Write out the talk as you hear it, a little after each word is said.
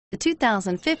The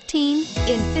 2015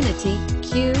 Infiniti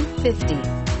Q50.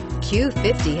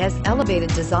 Q50 has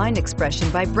elevated design expression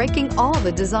by breaking all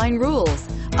the design rules.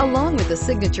 Along with the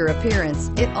signature appearance,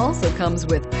 it also comes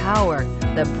with power.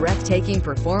 The breathtaking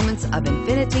performance of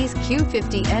Infiniti's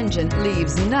Q50 engine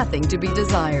leaves nothing to be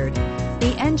desired.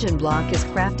 The engine block is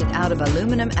crafted out of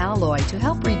aluminum alloy to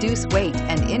help reduce weight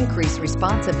and increase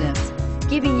responsiveness,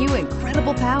 giving you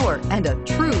incredible power and a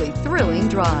truly thrilling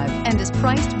drive, and is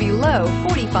priced below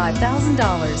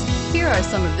 $45,000. Here are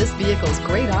some of this vehicle's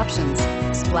great options: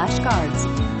 splash guards,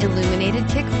 illuminated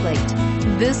kick plate.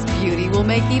 This beauty will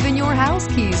make even your house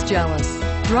keys jealous.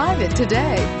 Drive it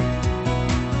today.